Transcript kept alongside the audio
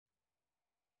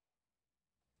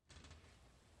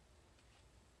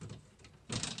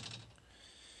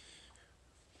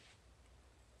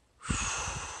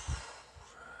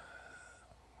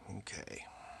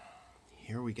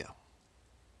Here we go.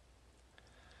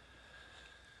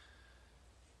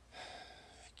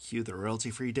 Cue the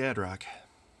royalty-free dad rock.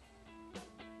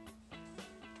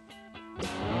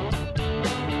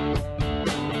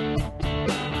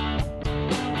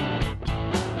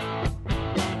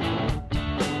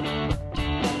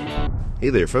 Hey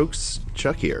there folks,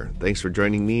 Chuck here. Thanks for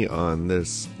joining me on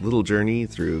this little journey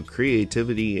through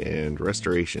creativity and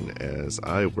restoration as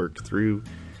I work through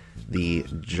the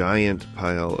giant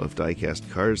pile of diecast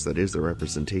cars that is the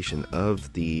representation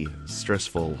of the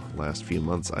stressful last few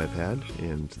months I've had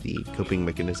and the coping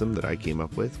mechanism that I came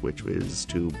up with, which was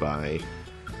to buy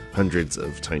hundreds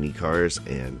of tiny cars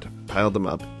and pile them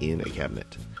up in a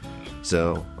cabinet.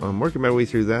 So I'm working my way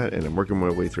through that, and I'm working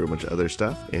my way through a bunch of other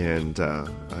stuff, and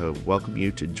I welcome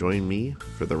you to join me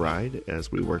for the ride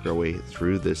as we work our way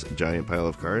through this giant pile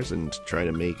of cars and try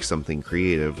to make something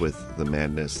creative with the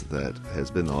madness that has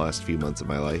been the last few months of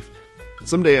my life.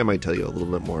 Someday I might tell you a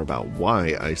little bit more about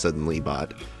why I suddenly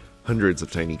bought hundreds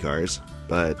of tiny cars,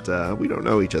 but we don't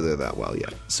know each other that well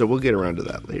yet, so we'll get around to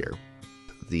that later.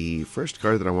 The first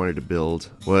car that I wanted to build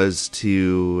was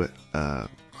to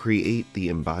create the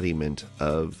embodiment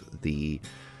of the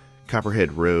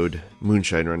Copperhead Road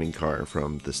moonshine running car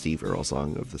from the Steve Earle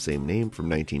song of the same name from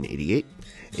 1988.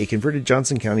 A converted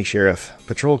Johnson County Sheriff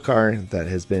patrol car that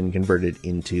has been converted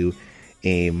into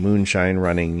a moonshine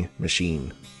running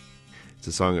machine. It's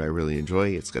a song I really enjoy.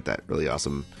 It's got that really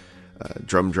awesome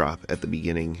drum drop at the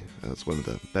beginning. It's one of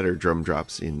the better drum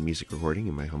drops in music recording,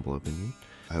 in my humble opinion.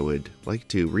 I would like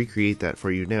to recreate that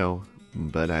for you now,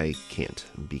 but I can't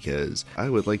because I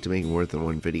would like to make more than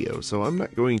one video, so I'm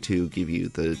not going to give you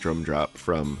the drum drop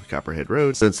from Copperhead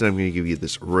Road. So instead I'm going to give you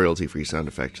this royalty-free sound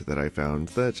effect that I found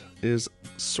that is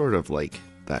sort of like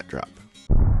that drop.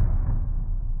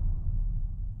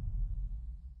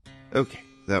 Okay,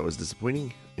 that was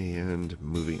disappointing, and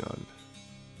moving on.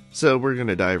 So we're going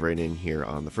to dive right in here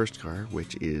on the first car,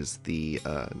 which is the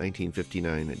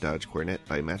 1959 Dodge Coronet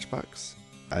by Matchbox.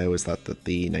 I always thought that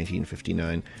the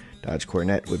 1959 Dodge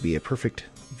Coronet would be a perfect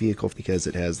vehicle because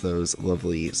it has those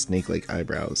lovely snake-like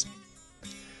eyebrows.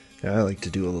 Now, I like to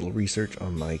do a little research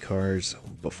on my cars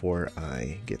before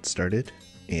I get started,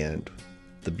 and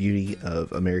the beauty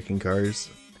of American cars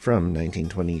from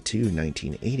 1920 to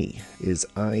 1980 is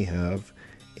I have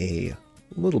a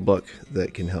little book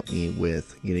that can help me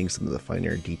with getting some of the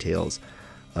finer details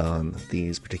on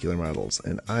these particular models,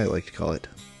 and I like to call it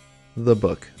the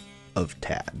Book of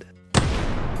Tad.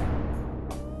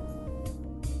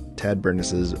 Tad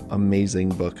Burness's amazing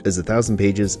book is 1,000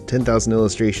 pages, 10,000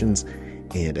 illustrations,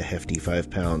 and a hefty 5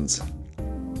 pounds.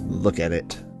 Look at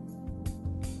it.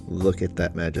 Look at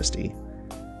that majesty.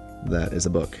 That is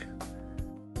a book.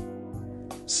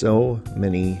 So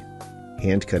many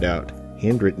hand-cut out,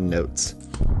 handwritten notes.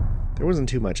 There wasn't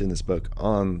too much in this book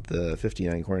on the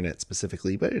 59 Coronet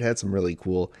specifically, but it had some really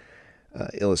cool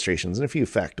illustrations and a few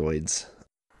factoids.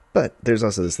 But there's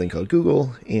also this thing called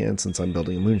Google, and since I'm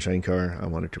building a moonshine car, I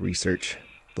wanted to research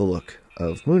the look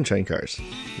of moonshine cars.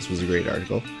 This was a great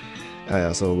article. I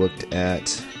also looked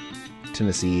at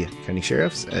Tennessee County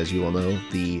Sheriffs. As you all know,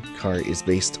 the car is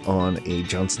based on a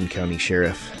Johnson County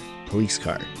Sheriff police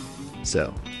car.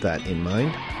 So, that in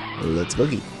mind, let's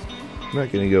boogie. I'm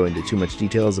not going to go into too much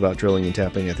details about drilling and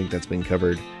tapping. I think that's been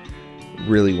covered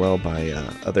really well by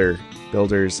other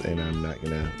builders, and I'm not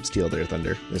going to steal their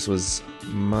thunder. This was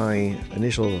my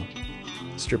initial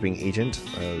stripping agent.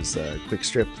 It was a quick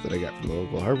strip that I got from the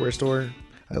local hardware store.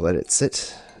 I let it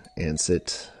sit and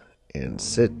sit and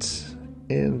sit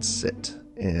and sit,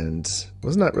 and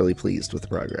was not really pleased with the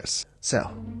progress.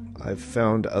 So I've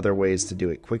found other ways to do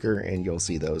it quicker, and you'll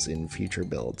see those in future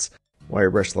builds. Wire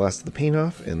brushed the last of the paint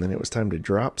off, and then it was time to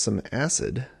drop some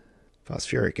acid,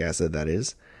 phosphoric acid that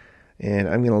is, and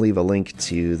I'm going to leave a link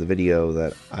to the video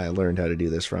that I learned how to do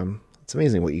this from. It's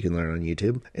amazing what you can learn on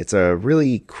YouTube. It's a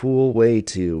really cool way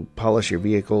to polish your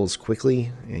vehicles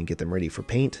quickly and get them ready for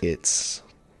paint. It's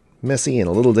messy and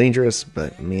a little dangerous,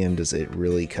 but man, does it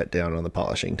really cut down on the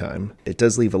polishing time. It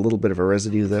does leave a little bit of a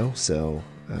residue though, so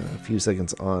a few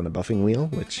seconds on a buffing wheel,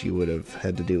 which you would have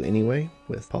had to do anyway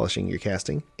with polishing your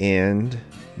casting, and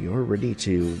you're ready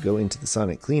to go into the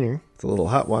sonic cleaner with a little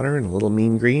hot water and a little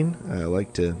mean green. I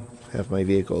like to have my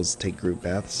vehicles take group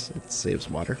baths. It saves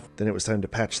water. Then it was time to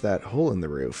patch that hole in the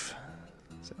roof.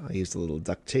 So I used a little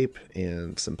duct tape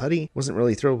and some putty. Wasn't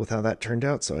really thrilled with how that turned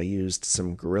out, so I used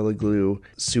some Gorilla Glue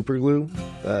Super Glue,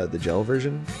 the gel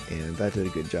version, and that did a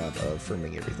good job of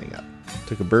firming everything up.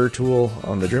 Took a burr tool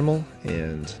on the Dremel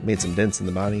and made some dents in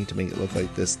the body to make it look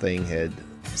like this thing had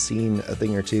seen a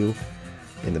thing or two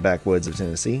in the backwoods of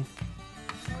Tennessee.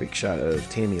 Quick shot of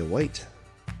Tamiya White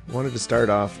Wanted to start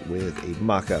off with a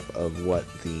mock-up of what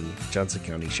the Johnson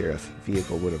County Sheriff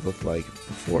vehicle would have looked like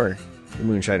before the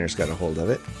Moonshiners got a hold of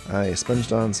it. I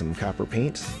sponged on some copper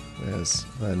paint as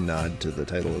a nod to the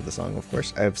title of the song, of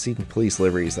course. I've seen police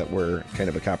liveries that were kind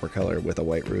of a copper color with a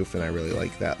white roof, and I really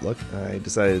like that look. I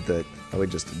decided that I would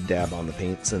just dab on the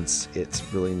paint since it's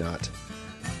really not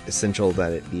essential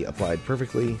that it be applied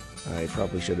perfectly. I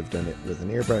probably should have done it with an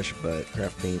airbrush, but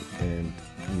craft paint and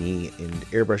me and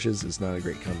airbrushes is not a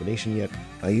great combination yet.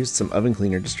 I used some oven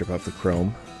cleaner to strip off the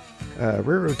chrome.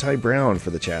 Railroad tie brown for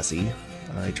the chassis.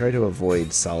 I try to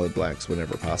avoid solid blacks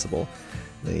whenever possible.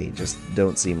 They just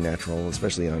don't seem natural,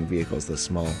 especially on vehicles this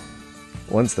small.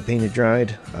 Once the paint had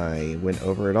dried, I went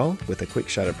over it all with a quick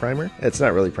shot of primer. It's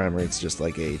not really primer, it's just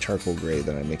like a charcoal gray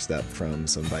that I mixed up from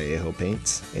some Vallejo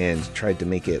paints, and tried to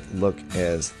make it look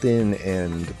as thin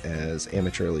and as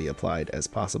amateurly applied as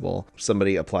possible.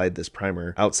 Somebody applied this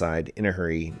primer outside in a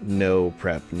hurry, no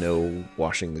prep, no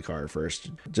washing the car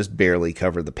first, just barely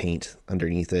cover the paint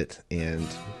underneath it and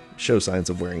show signs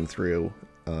of wearing through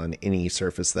on any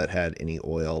surface that had any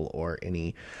oil or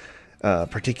any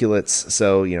particulates.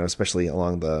 So, especially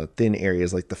along the thin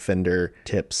areas like the fender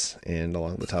tips and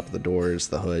along the top of the doors,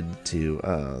 the hood to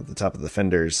the top of the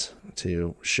fenders,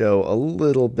 to show a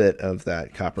little bit of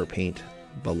that copper paint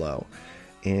below.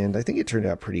 And I think it turned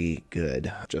out pretty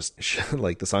good. Just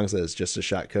like the song says, just a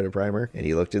shot coat of primer, and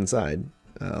he looked inside.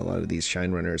 A lot of these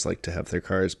shine runners like to have their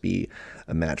cars be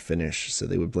a matte finish, so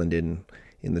they would blend in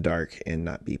the dark and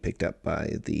not be picked up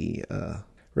by the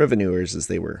revenuers as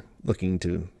they were looking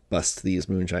to bust these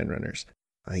moonshine runners.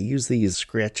 I use these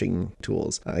scratching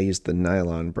tools. I used the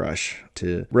nylon brush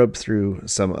to rub through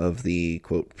some of the,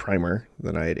 quote, primer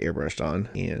that I had airbrushed on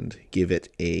and give it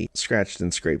a scratched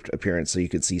and scraped appearance so you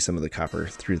could see some of the copper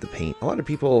through the paint. A lot of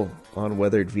people on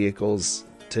weathered vehicles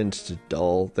tend to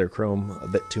dull their chrome a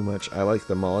bit too much. I like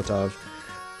the Molotov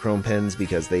chrome pens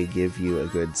because they give you a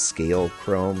good scale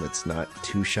chrome. It's not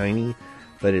too shiny,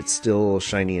 but it's still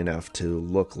shiny enough to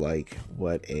look like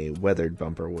what a weathered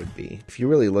bumper would be. If you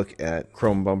really look at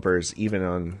chrome bumpers, even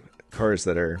on cars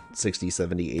that are 60,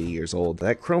 70, 80 years old,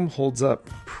 that chrome holds up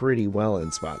pretty well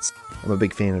in spots. I'm a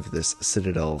big fan of this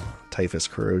Citadel typhus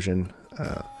corrosion.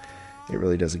 It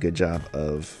really does a good job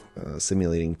of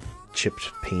simulating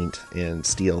chipped paint and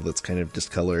steel that's kind of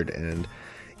discolored, and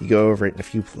you go over it in a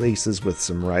few places with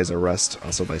some Ryza Rust,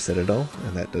 also by Citadel,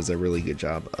 and that does a really good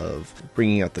job of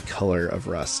bringing out the color of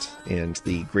rust, and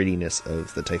the grittiness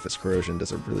of the typhus corrosion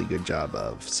does a really good job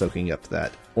of soaking up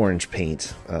that orange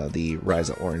paint, the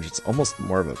Ryza orange. It's almost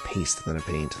more of a paste than a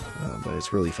paint, but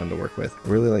it's really fun to work with. I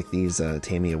really like these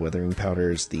Tamiya weathering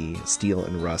powders. The steel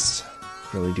and rust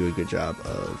really do a good job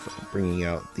of bringing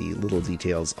out the little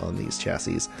details on these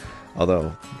chassis,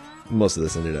 although most of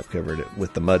this ended up covered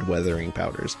with the mud weathering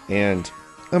powders, and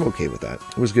I'm okay with that.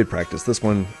 It was good practice. This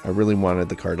one, I really wanted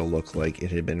the car to look like it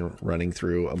had been running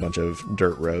through a bunch of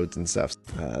dirt roads and stuff.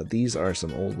 These are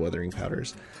some old weathering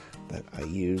powders that I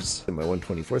use in my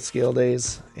 1/24th scale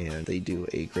days, and they do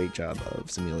a great job of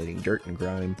simulating dirt and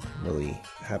grime. I'm really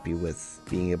happy with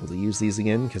being able to use these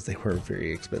again because they were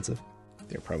very expensive.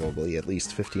 They're probably at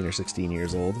least 15 or 16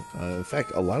 years old. In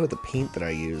fact, a lot of the paint that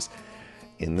I use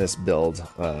in this build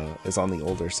is on the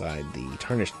older side. The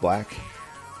tarnished black,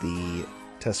 the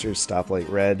Tester's stoplight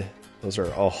red, those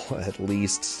are all at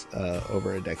least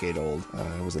over a decade old.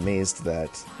 I was amazed that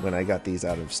when I got these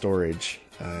out of storage,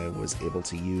 I was able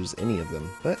to use any of them,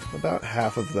 but about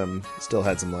half of them still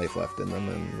had some life left in them,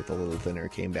 and with a little thinner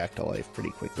came back to life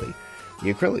pretty quickly.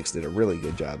 The acrylics did a really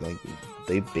good job. Like,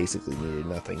 they basically needed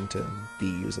nothing to be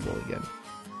usable again.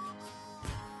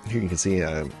 Here you can see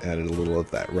I added a little of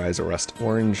that Ryza Rust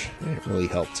orange, and it really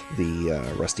helped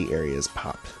the rusty areas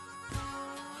pop.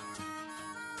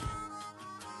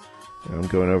 Now I'm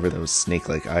going over those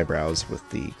snake-like eyebrows with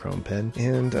the chrome pen,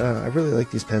 and I really like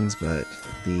these pens, but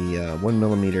the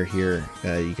 1mm here,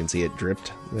 you can see it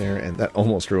dripped there, and that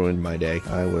almost ruined my day.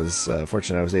 I was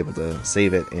fortunate I was able to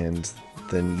save it and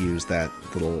then use that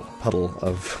little puddle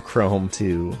of chrome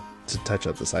to touch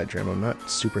up the side trim. I'm not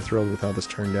super thrilled with how this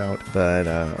turned out, but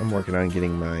I'm working on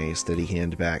getting my steady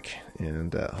hand back,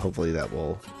 and hopefully that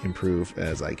will improve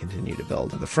as I continue to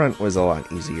build. The front was a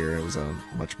lot easier. It was a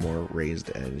much more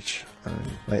raised edge. I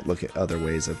might look at other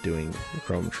ways of doing the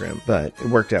chrome trim, but it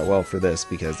worked out well for this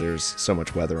because there's so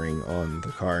much weathering on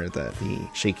the car that the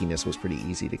shakiness was pretty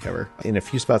easy to cover. In a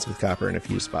few spots with copper and a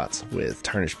few spots with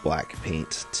tarnished black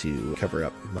paint to cover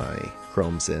up my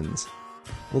chrome sins.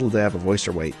 A little dab of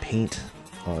oyster white paint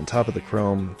on top of the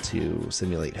chrome to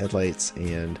simulate headlights,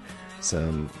 and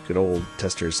some good old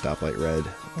Tester's stoplight red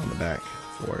on the back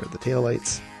for the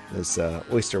taillights. This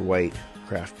oyster white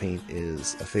craft paint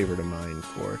is a favorite of mine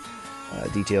for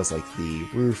details like the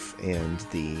roof and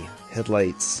the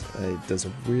headlights. It does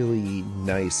a really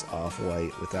nice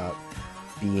off-white without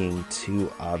being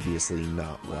too obviously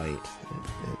not white.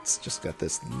 It's just got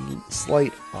this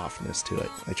slight offness to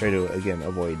it. I try to, again,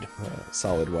 avoid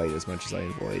solid white as much as I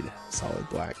avoid solid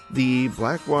black. The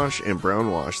black wash and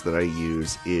brown wash that I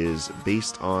use is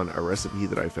based on a recipe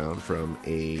that I found from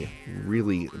a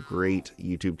really great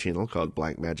YouTube channel called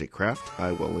Black Magic Craft.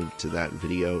 I will link to that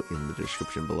video in the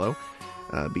description below.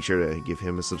 Be sure to give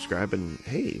him a subscribe, and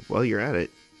hey, while you're at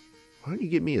it, why don't you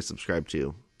give me a subscribe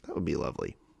too? That would be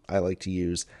lovely. I like to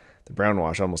use the brown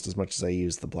wash almost as much as I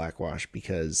use the black wash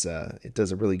because it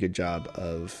does a really good job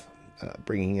of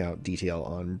bringing out detail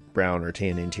on brown or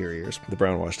tan interiors. The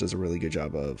brown wash does a really good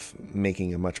job of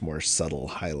making a much more subtle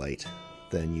highlight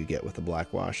than you get with the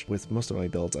black wash. With most of my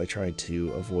builds, I try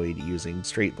to avoid using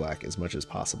straight black as much as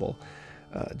possible.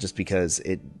 Just because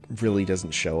it really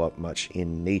doesn't show up much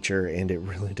in nature, and it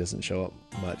really doesn't show up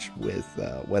much with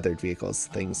weathered vehicles.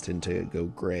 Things tend to go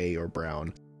gray or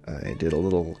brown. I did a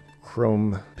little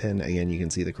chrome pen. Again, you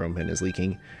can see the chrome pen is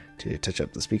leaking to touch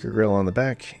up the speaker grill on the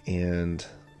back, and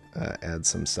add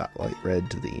some stoplight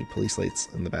red to the police lights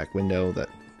in the back window that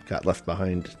got left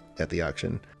behind at the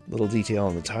auction. Little detail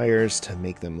on the tires to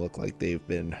make them look like they've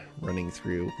been running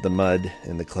through the mud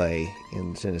and the clay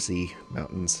in the Tennessee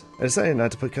mountains. I decided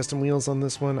not to put custom wheels on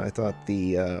this one. I thought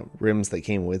the rims that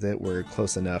came with it were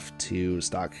close enough to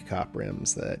stock cop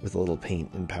rims that with a little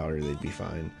paint and powder they'd be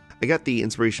fine. I got the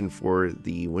inspiration for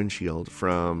the windshield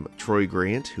from Troy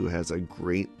Grant, who has a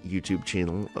great YouTube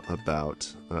channel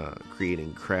about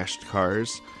creating crashed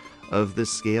cars of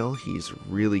this scale. He's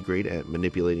really great at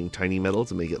manipulating tiny metal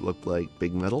to make it look like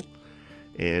big metal.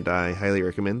 And I highly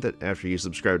recommend that after you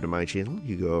subscribe to my channel,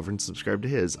 you go over and subscribe to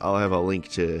his. I'll have a link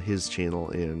to his channel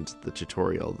and the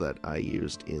tutorial that I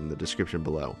used in the description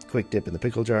below. Quick dip in the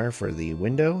pickle jar for the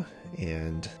window,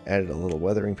 and added a little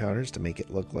weathering powders to make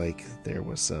it look like there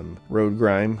was some road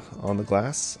grime on the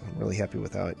glass. I'm really happy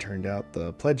with how it turned out.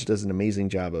 The Pledge does an amazing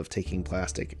job of taking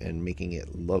plastic and making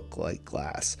it look like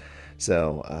glass.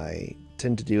 So I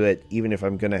tend to do it even if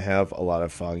I'm going to have a lot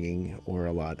of fogging or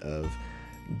a lot of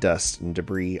dust and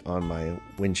debris on my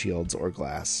windshields or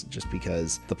glass, just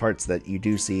because the parts that you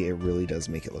do see, it really does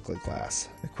make it look like glass.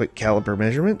 A quick caliper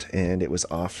measurement, and it was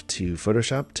off to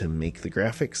Photoshop to make the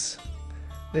graphics.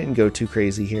 I didn't go too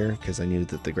crazy here because I knew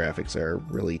that the graphics are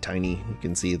really tiny. You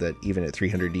can see that even at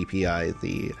 300 dpi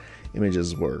the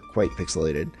images were quite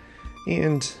pixelated.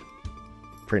 And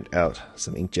print out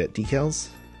some inkjet decals,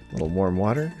 a little warm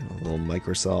water, a little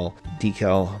microsol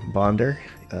decal bonder.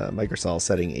 Microsol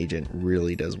setting agent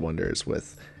really does wonders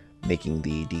with making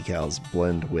the decals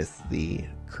blend with the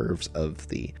curves of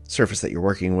the surface that you're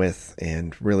working with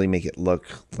and really make it look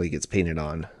like it's painted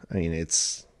on. I mean,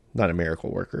 it's not a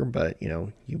miracle worker, but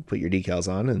you put your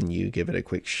decals on and you give it a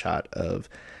quick shot of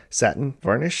satin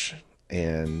varnish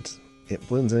and it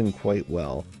blends in quite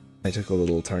well. I took a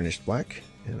little tarnished black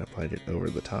and applied it over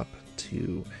the top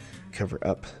to cover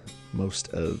up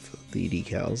most of the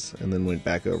decals, and then went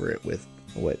back over it with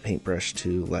a wet paintbrush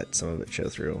to let some of it show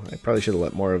through. I probably should have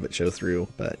let more of it show through,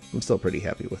 but I'm still pretty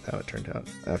happy with how it turned out.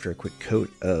 After a quick coat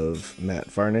of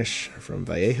matte varnish from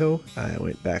Vallejo, I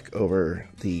went back over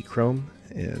the chrome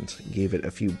and gave it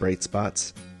a few bright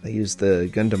spots. I used the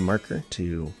Gundam marker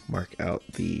to mark out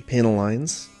the panel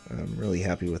lines. I'm really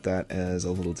happy with that as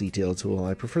a little detail tool.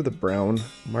 I prefer the brown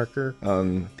marker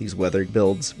on these weathered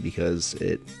builds because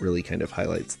it really kind of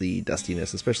highlights the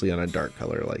dustiness, especially on a dark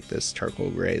color like this charcoal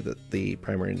gray that the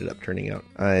primer ended up turning out.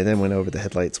 I then went over the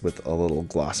headlights with a little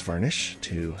gloss varnish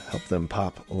to help them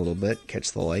pop a little bit,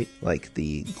 catch the light like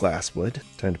the glass would.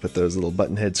 Time to put those little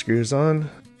button head screws on.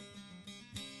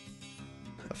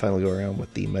 Finally go around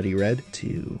with the muddy red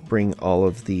to bring all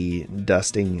of the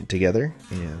dusting together,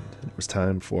 and it was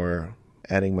time for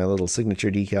adding my little signature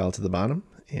decal to the bottom,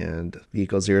 and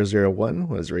vehicle 001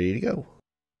 was ready to go.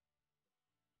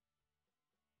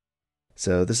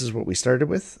 So this is what we started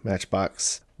with,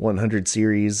 Matchbox 100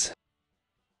 series.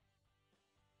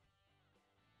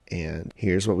 And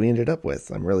here's what we ended up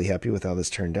with. I'm really happy with how this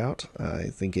turned out. I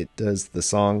think it does the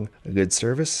song a good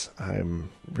service. I'm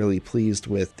really pleased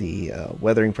with the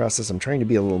weathering process. I'm trying to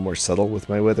be a little more subtle with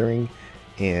my weathering,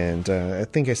 and I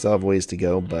think I still have ways to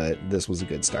go, but this was a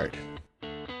good start.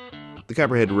 The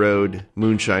Copperhead Road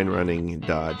Moonshine Running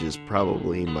Dodge is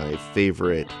probably my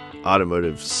favorite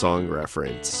automotive song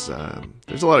reference.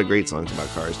 There's a lot of great songs about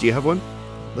cars. Do you have one?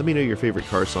 Let me know your favorite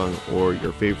car song or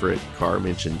your favorite car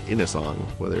mentioned in a song,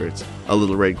 whether it's a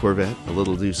little red Corvette, a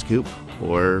little Deuce Coupe,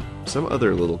 or some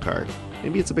other little car.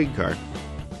 Maybe it's a big car.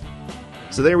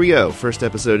 So there we go, first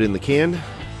episode in the can.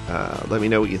 Let me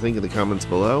know what you think in the comments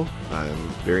below. I'm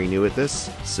very new at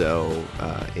this, so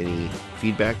any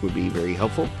feedback would be very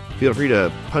helpful. Feel free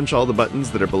to punch all the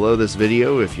buttons that are below this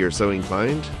video if you're so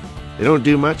inclined. They don't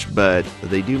do much, but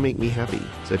they do make me happy.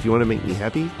 So if you want to make me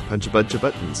happy, punch a bunch of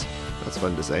buttons. That's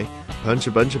fun to say. Punch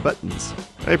a bunch of buttons.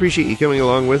 I appreciate you coming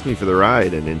along with me for the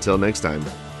ride, and until next time,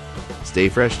 stay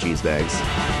fresh, cheese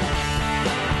bags.